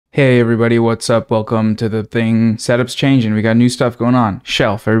Hey everybody, what's up? Welcome to the thing. Setup's changing. We got new stuff going on.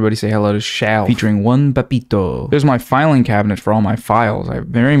 Shelf. Everybody say hello to Shelf. Featuring one Pepito. There's my filing cabinet for all my files. I have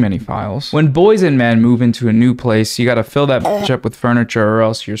very many files. When boys and men move into a new place, you gotta fill that bitch up with furniture or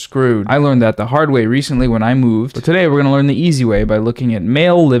else you're screwed. I learned that the hard way recently when I moved. But today we're gonna learn the easy way by looking at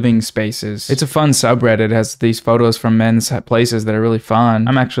male living spaces. It's a fun subreddit. It has these photos from men's places that are really fun.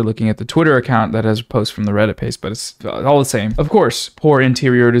 I'm actually looking at the Twitter account that has posts from the Reddit page, but it's all the same. Of course, poor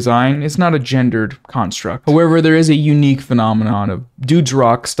interior design is not a gendered construct. However, there is a unique phenomenon of dudes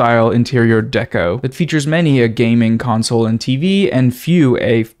rock style interior deco that features many a gaming console and TV and few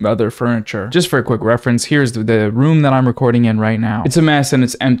other furniture. Just for a quick reference, here's the room that I'm recording in right now. It's a mess and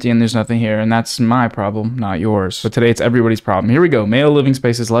it's empty and there's nothing here, and that's my problem, not yours. But today it's everybody's problem. Here we go, male living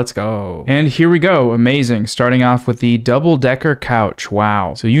spaces, let's go. And here we go, amazing. Starting off with the double-decker couch,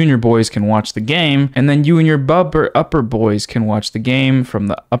 wow. So you and your boys can watch the game, and then you and your upper boys can watch the game from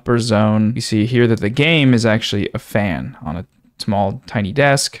the upper zone. You see here that the game is actually a fan on a small tiny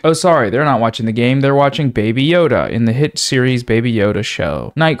desk. Oh sorry, they're not watching the game, they're watching Baby Yoda in the hit series Baby Yoda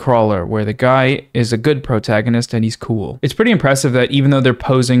show. Nightcrawler, where the guy is a good protagonist and he's cool. It's pretty impressive that even though they're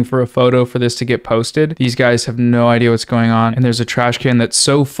posing for a photo for this to get posted, these guys have no idea what's going on, and there's a trash can that's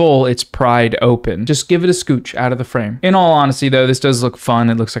so full it's pried open. Just give it a scooch out of the frame. In all honesty though, this does look fun.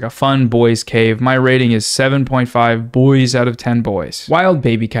 It looks like a fun boys cave. My rating is 7.5 boys out of 10 boys. Wild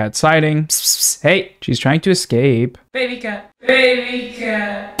baby cat sighting. Psst, psst, psst. Hey, she's trying to escape. Baby cat. Baby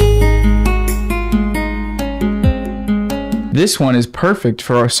cat. This one is perfect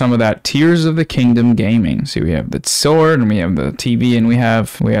for some of that Tears of the Kingdom gaming. See, we have the sword and we have the TV, and we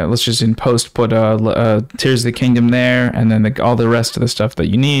have let's just in post put Tears of the Kingdom there, and then all the rest of the stuff that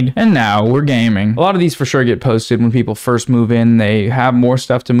you need. And now we're gaming. A lot of these for sure get posted when people first move in. They have more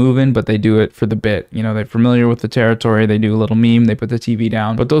stuff to move in, but they do it for the bit. You know, they're familiar with the territory. They do a little meme. They put the TV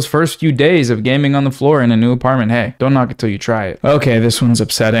down. But those first few days of gaming on the floor in a new apartment, hey, don't knock it till you try it. Okay, this one's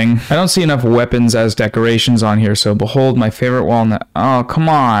upsetting. I don't see enough weapons as decorations on here, so behold my favorite wall. Oh, come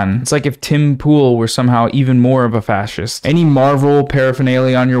on. It's like if Tim Pool were somehow even more of a fascist. Any Marvel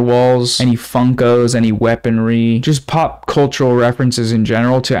paraphernalia on your walls, any Funkos, any weaponry, just pop cultural references in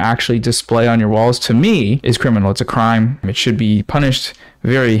general to actually display on your walls, to me, is criminal. It's a crime. It should be punished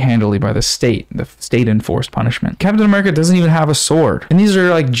very handily by the state-enforced punishment. Captain America doesn't even have a sword. And these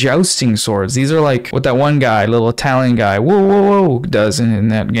are like jousting swords. These are like what that one guy, little Italian guy, whoa, does in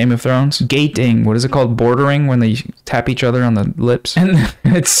that Game of Thrones. Gating, what is it called? Bordering, when they tap each other on the lips. And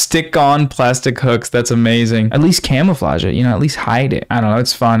it's stick-on plastic hooks. That's amazing. At least camouflage it, you know, at least hide it. I don't know,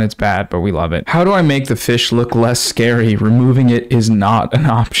 it's fun, it's bad, but we love it. How do I make the fish look less scary? Removing it is not an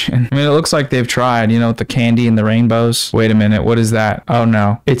option. I mean, it looks like they've tried, you know, with the candy and the rainbows. Wait a minute, what is that? Oh,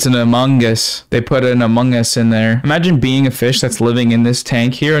 no, it's an Among Us. They put an Among Us in there. Imagine being a fish that's living in this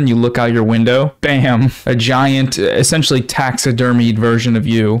tank here, and you look out your window, bam, a giant, essentially taxidermied version of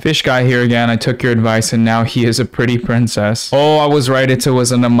you. Fish guy here again. I took your advice and now he is a pretty princess. Oh, I was right, it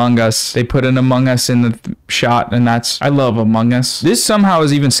was an Among Us. They put an Among Us in the shot, and I love Among Us. This somehow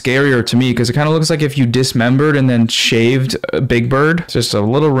is even scarier to me because it kind of looks like if you dismembered and then shaved a Big Bird. It's just a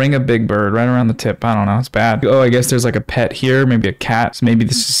little ring of Big Bird right around the tip. I don't know, it's bad. Oh, I guess there's like a pet here, maybe a cat. So maybe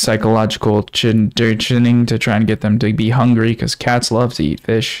this is psychological chinning to try and get them to be hungry, because cats love to eat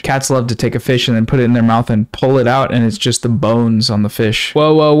fish. Cats love to take a fish and then put it in their mouth and pull it out, and it's just the bones on the fish.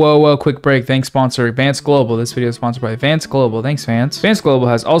 Whoa, quick break. Thanks, sponsor Vance Global. This video is sponsored by Vance Global. Thanks, Vance. Vance Global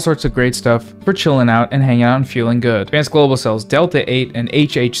has all sorts of great stuff for chilling out and hanging out and feeling good. Vance Global sells Delta 8 and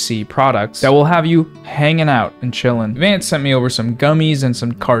HHC products that will have you hanging out and chilling. Vance sent me over some gummies and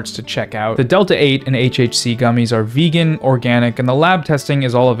some carts to check out. The Delta 8 and HHC gummies are vegan, organic, and the lab testing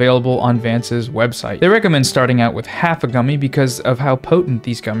is all available on Vance's website. They recommend starting out with half a gummy because of how potent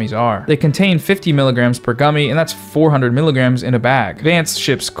these gummies are. They contain 50 milligrams per gummy, and that's 400 milligrams in a bag. Vance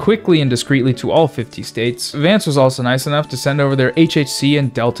ships quickly and discreetly to all 50 states. Vance was also nice enough to send over their HHC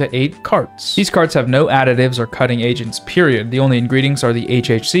and Delta 8 carts. These carts have no additives or cutting agents, period. The only ingredients are the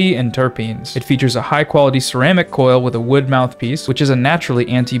HHC and terpenes. It features a high-quality ceramic coil with a wood mouthpiece, which is a naturally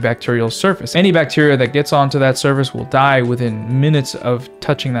antibacterial surface. Any bacteria that gets onto that surface will die within minutes of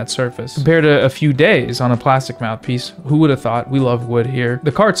touching that surface, compared to a few days on a plastic mouthpiece. Who would have thought? We love wood here.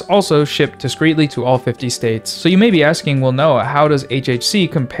 The carts also ship discreetly to all 50 states. So you may be asking, well, Noah, how does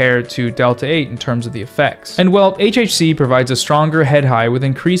HHC compare to Delta 8 in terms of the effects? And well, HHC provides a stronger head high with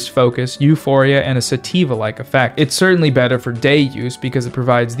increased focus, euphoria, and a sativa-like effect. It's certainly better for day use because it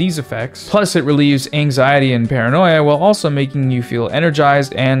provides these effects. Plus, it relieves anxiety and paranoia while also making you feel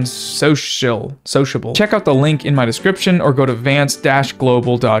energized and sociable. Check out the link in my description or go to vance-global.com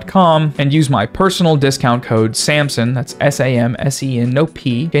samsen-global.com and use my personal discount code SAMSON, that's SAMSEN, no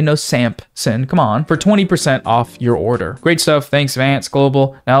P, okay, no Sampson, come on, for 20% off your order. Great stuff. Thanks, Vance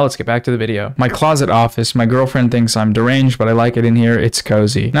Global. Now let's get back to the video. My closet office. My girlfriend thinks I'm deranged, but I like it in here. It's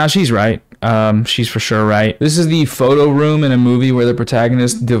cozy. Now she's right. She's for sure right. This is the photo room in a movie where the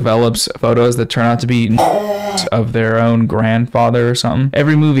protagonist develops photos that turn out to be of their own grandfather or something.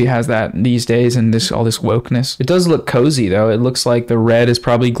 Every movie has that these days, and all this wokeness. It does look cozy though. It looks like the red is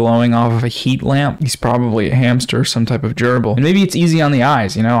probably glowing off of a heat lamp. He's probably a hamster or some type of gerbil. And maybe it's easy on the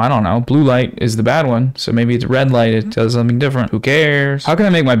eyes, you know, I don't know. Blue light is the bad one, so maybe it's red light. It does something different. Who cares? How can I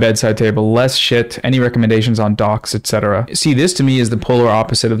make my bedside table less shit? Any recommendations on docs, etc.? See, this to me is the polar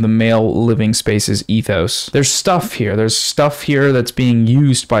opposite of the male living spaces ethos. There's stuff here. There's stuff here that's being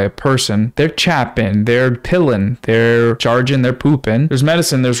used by a person. They're chapping, they're pilling, they're charging, they're pooping. There's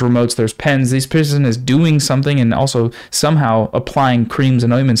medicine, there's remotes, there's pens. This person is doing something and also somehow applying creams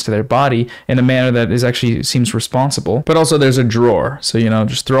and ointments to their body in a manner that is actually seems responsible. But also there's a drawer. So, you know,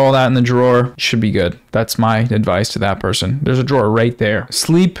 just throw all that in the drawer. Should be good. That's my advice to that person. There's a drawer right there.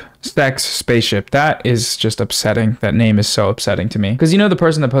 Sleep, sex, spaceship. That is just upsetting. That name is so upsetting to me. Because you know the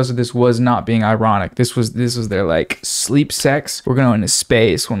person that posted this was not being ironic. This was their like sleep sex. We're going to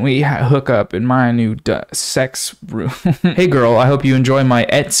space when we hook up in my new sex room. Hey girl, I hope you enjoy my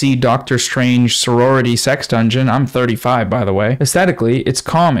Etsy Doctor Strange sorority sex dungeon. I'm 35 by the way. Aesthetically, it's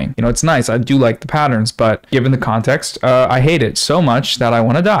calming. You know, it's nice. I do like the patterns, but given the context, I hate it so much that I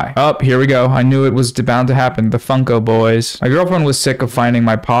want to die. Oh, here we go. I knew it was bound to happen. The Funko boys. My girlfriend was sick of finding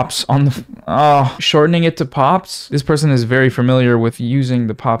my pops on the shortening it to pops. This person is very familiar with using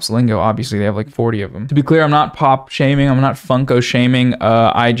the pops lingo. Obviously they have like 40 of them. To be clear, I'm not pop shaming, I'm not Funko shaming.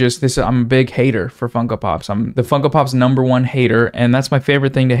 I'm a big hater for Funko Pops. I'm the Funko Pops #1 hater, and that's my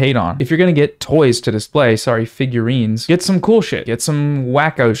favorite thing to hate on. If you're gonna get toys to display, sorry, figurines, get some cool shit, get some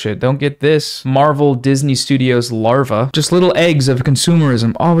wacko shit. Don't get this Marvel Disney Studios larva, just little eggs of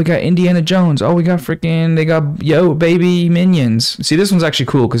consumerism. Oh, we got Indiana Jones. Oh, we got they got Yo Baby Minions. See, this one's actually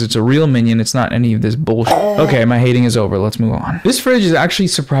cool because it's a real minion. It's not any of this bullshit. Okay, my hating is over. Let's move on. This fridge is actually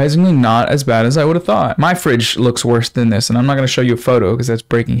surprisingly not as bad as I would have thought. My fridge looks worse than this, and I'm not going to show you a photo because that's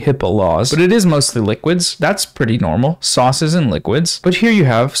breaking HIPAA laws, but it is mostly liquids. That's pretty normal. Sauces and liquids. But here you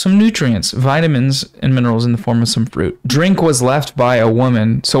have some nutrients, vitamins and minerals in the form of some fruit. Drink was left by a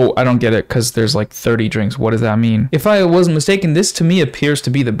woman, so I don't get it because there's like 30 drinks. What does that mean? If I wasn't mistaken, this to me appears to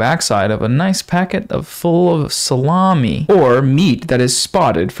be the backside of a nice packet full of salami or meat that is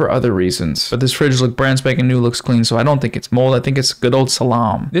spotted for other reasons. But this fridge looks brand spanking new, looks clean, so I don't think it's mold. I think it's good old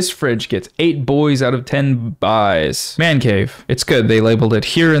salam. This fridge gets 8 boys out of 10 buys. Man cave. It's good. They labeled it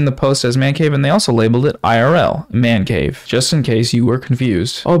here in the post as man cave, and they also labeled it IRL, man cave, just in case you were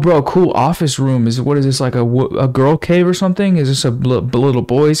confused. Oh bro, cool office room. What is this, like a girl cave or something? Is this a little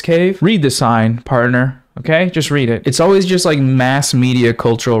boys cave? Read the sign, partner. Okay, just read it. It's always just like mass media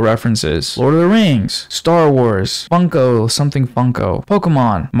cultural references. Lord of the Rings, Star Wars, Funko, something Funko,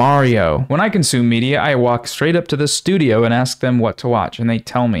 Pokemon, Mario. When I consume media, I walk straight up to the studio and ask them what to watch, and they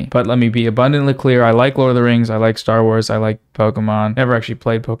tell me. But let me be abundantly clear, I like Lord of the Rings, I like Star Wars, I like Pokemon. Never actually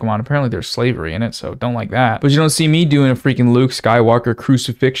played Pokemon. Apparently there's slavery in it, so don't like that. But you don't see me doing a freaking Luke Skywalker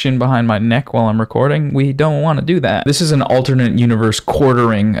crucifixion behind my neck while I'm recording. We don't want to do that. This is an alternate universe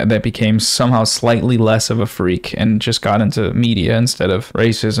quartering that became somehow slightly less of a freak and just got into media instead of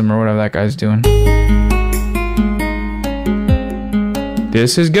racism or whatever that guy's doing.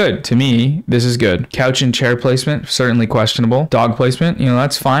 This is good. To me, this is good. Couch and chair placement, certainly questionable. Dog placement, you know,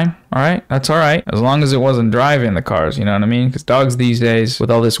 that's fine. All right, that's all right. As long as it wasn't driving the cars, you know what I mean? Because dogs these days, with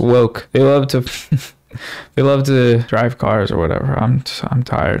all this woke, they love to... They love to drive cars or whatever. I'm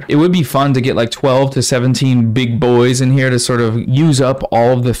tired. It would be fun to get like 12 to 17 big boys in here to sort of use up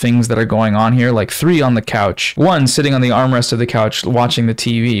all of the things that are going on here. Like 3 on the couch, 1 sitting on the armrest of the couch watching the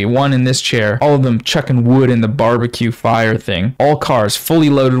TV, 1 in this chair, all of them chucking wood in the barbecue fire thing. All cars fully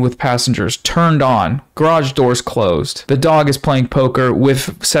loaded with passengers, turned on, garage doors closed. The dog is playing poker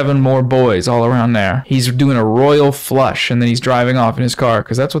with 7 more boys all around there. He's doing a royal flush and then he's driving off in his car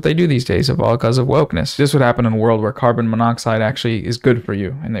because that's what they do these days, all because of wokeness. This would happen in a world where carbon monoxide actually is good for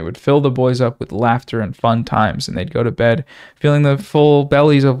you, and they would fill the boys up with laughter and fun times, and they'd go to bed feeling the full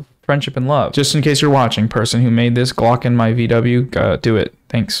bellies of friendship and love. Just in case you're watching, person who made this, Glock in my VW, do it.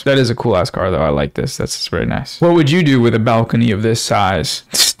 Thanks. That is a cool ass car though. I like this. That's very nice. What would you do with a balcony of this size?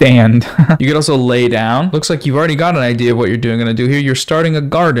 stand. You could also lay down. Looks like you've already got an idea of what you're gonna do here. You're starting a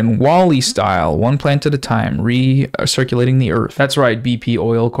garden, Wall-E style, one plant at a time, recirculating the earth. That's right, BP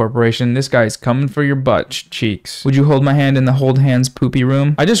Oil Corporation. This guy's coming for your butt cheeks. Would you hold my hand in the hold hands poopy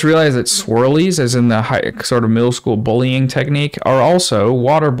room? I just realized that swirlies, as in the high, sort of middle school bullying technique, are also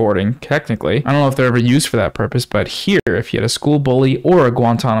waterboarding, technically. I don't know if they're ever used for that purpose, but here, if you had a school bully or a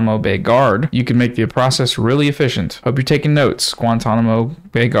Guantanamo Bay guard, you can make the process really efficient. Hope you're taking notes, Guantanamo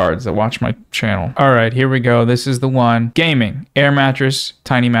Bay guards that watch my channel. All right, here we go. This is the one. Gaming. Air mattress,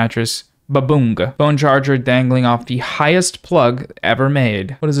 tiny mattress, Baboonga. Phone charger dangling off the highest plug ever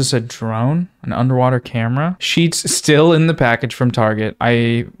made. What is this, a drone? An underwater camera? Sheets still in the package from Target.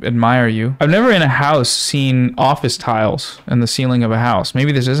 I admire you. I've never in a house seen office tiles in the ceiling of a house.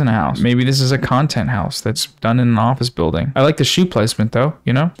 Maybe this isn't a house. Maybe this is a content house that's done in an office building. I like the shoe placement though,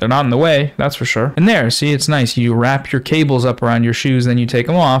 you know? They're not in the way, that's for sure. And there, see, it's nice. You wrap your cables up around your shoes, then you take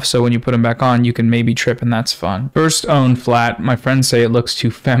them off, so when you put them back on, you can maybe trip, and that's fun. First owned flat. My friends say it looks too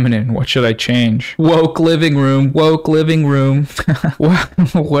feminine. What should I change? Woke living room. Woke living room.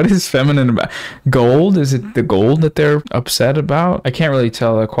 What is feminine about? Gold? Is it the gold that they're upset about? I can't really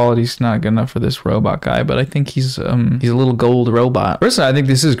tell. The quality's not good enough for this robot guy, but I think he's a little gold robot. Personally, I think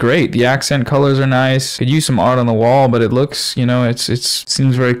this is great. The accent colors are nice. Could use some art on the wall, but it looks, you know, it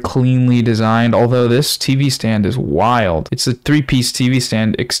seems very cleanly designed. Although this TV stand is wild. It's a 3-piece TV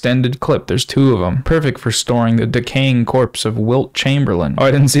stand, extended clip. There's 2 of them. Perfect for storing the decaying corpse of Wilt Chamberlain. Oh,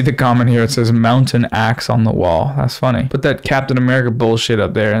 I didn't see the comment here. It says mountain axe on the wall. That's funny. Put that Captain America bullshit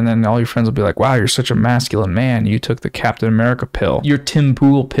up there, and then all your friends will be like, wow, you're such a masculine man. You took the Captain America pill. You're Tim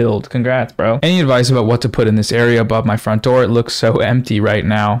Pool pilled. Congrats, bro. Any advice about what to put in this area above my front door? It looks so empty right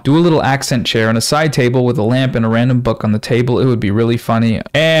now. Do a little accent chair and a side table with a lamp and a random book on the table. It would be really funny.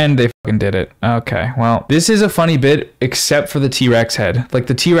 And they fucking did it. Okay, well, this is a funny bit, except for the T-Rex head. Like,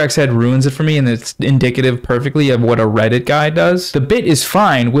 the T-Rex head ruins it for me, and it's indicative perfectly of what a Reddit guy does. The bit is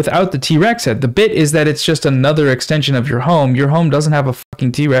fine without the T-Rex head. The bit is that it's just another extension of your home. Your home doesn't have a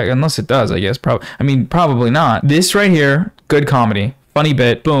fucking T-Rex, unless it does, I guess. Probably not. This right here, good comedy. Funny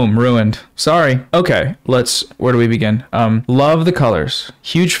bit, boom, ruined. Sorry. Okay, where do we begin? Love the colors.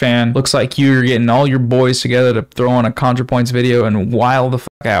 Huge fan. Looks like you're getting all your boys together to throw on a ContraPoints video and while the fuck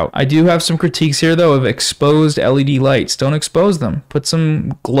out. I do have some critiques here though of exposed LED lights. Don't expose them. Put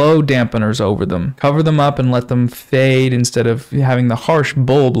some glow dampeners over them. Cover them up and let them fade instead of having the harsh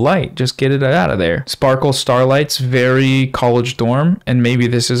bulb light. Just get it out of there. Sparkle starlights, very college dorm, and maybe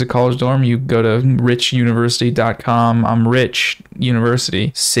this is a college dorm. You go to richuniversity.com. I'm rich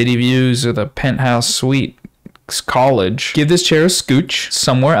university. City views of the penthouse suite. College. Give this chair a scooch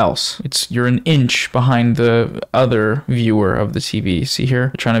somewhere else. You're an inch behind the other viewer of the TV. See here?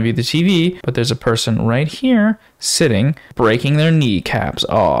 You're trying to view the TV, but there's a person right here sitting, breaking their kneecaps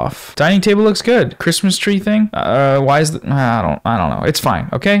off. Dining table looks good. Christmas tree thing? Why is I don't know. It's fine,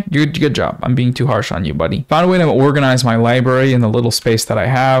 okay? Good job. I'm being too harsh on you, buddy. Found a way to organize my library in the little space that I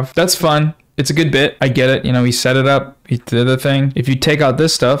have. That's fun. It's a good bit. I get it. You know, he set it up. He did the thing. If you take out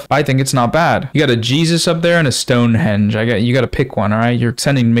this stuff, I think it's not bad. You got a Jesus up there and a Stonehenge. You got to pick one, all right? You're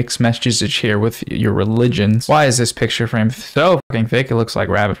sending mixed messages here with your religions. Why is this picture frame so fucking thick? It looks like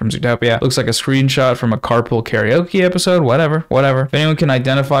Rabbit from Zootopia. Looks like a screenshot from a carpool karaoke episode. Whatever. If anyone can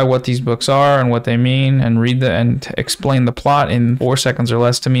identify what these books are and what they mean and read and explain the plot in 4 seconds or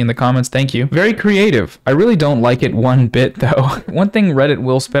less to me in the comments, thank you. Very creative. I really don't like it one bit though. One thing Reddit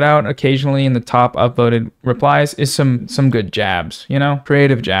will spit out occasionally in the top upvoted replies is some good jabs, you know,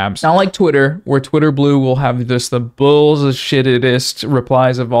 creative jabs. Not like Twitter, where Twitter Blue will have just the bullshittiest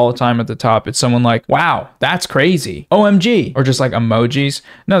replies of all time at the top. It's someone like, wow, that's crazy, OMG, or just like emojis.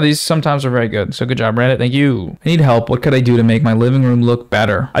 No, these sometimes are very good. So good job, Reddit. Thank you. I need help. What could I do to make my living room look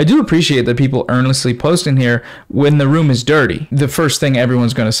better? I do appreciate that people earnestly post in here when the room is dirty. The first thing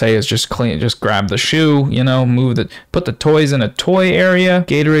everyone's going to say is just clean, just grab the shoe, you know, put the toys in a toy area,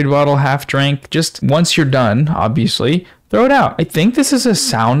 Gatorade bottle half drank. Just once you're done, obviously, throw it out. I think this is a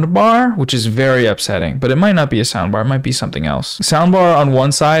sound bar, which is very upsetting, but it might not be a sound bar. It might be something else. Sound bar on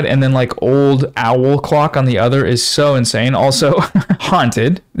one side and then like old owl clock on the other is so insane. Also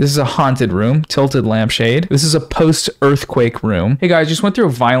haunted. This is a haunted room. Tilted lampshade. This is a post-earthquake room. Hey guys, just went through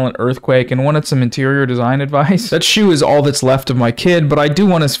a violent earthquake and wanted some interior design advice. That shoe is all that's left of my kid, but I do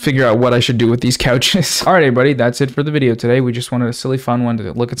want to figure out what I should do with these couches. All right, everybody, that's it for the video today. We just wanted a silly, fun one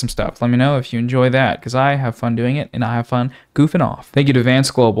to look at some stuff. Let me know if you enjoy that, because I have fun doing it and I have fun goofing off. Thank you to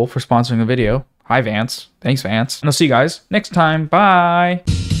Vance Global for sponsoring the video. Hi, Vance. Thanks, Vance. And I'll see you guys next time. Bye.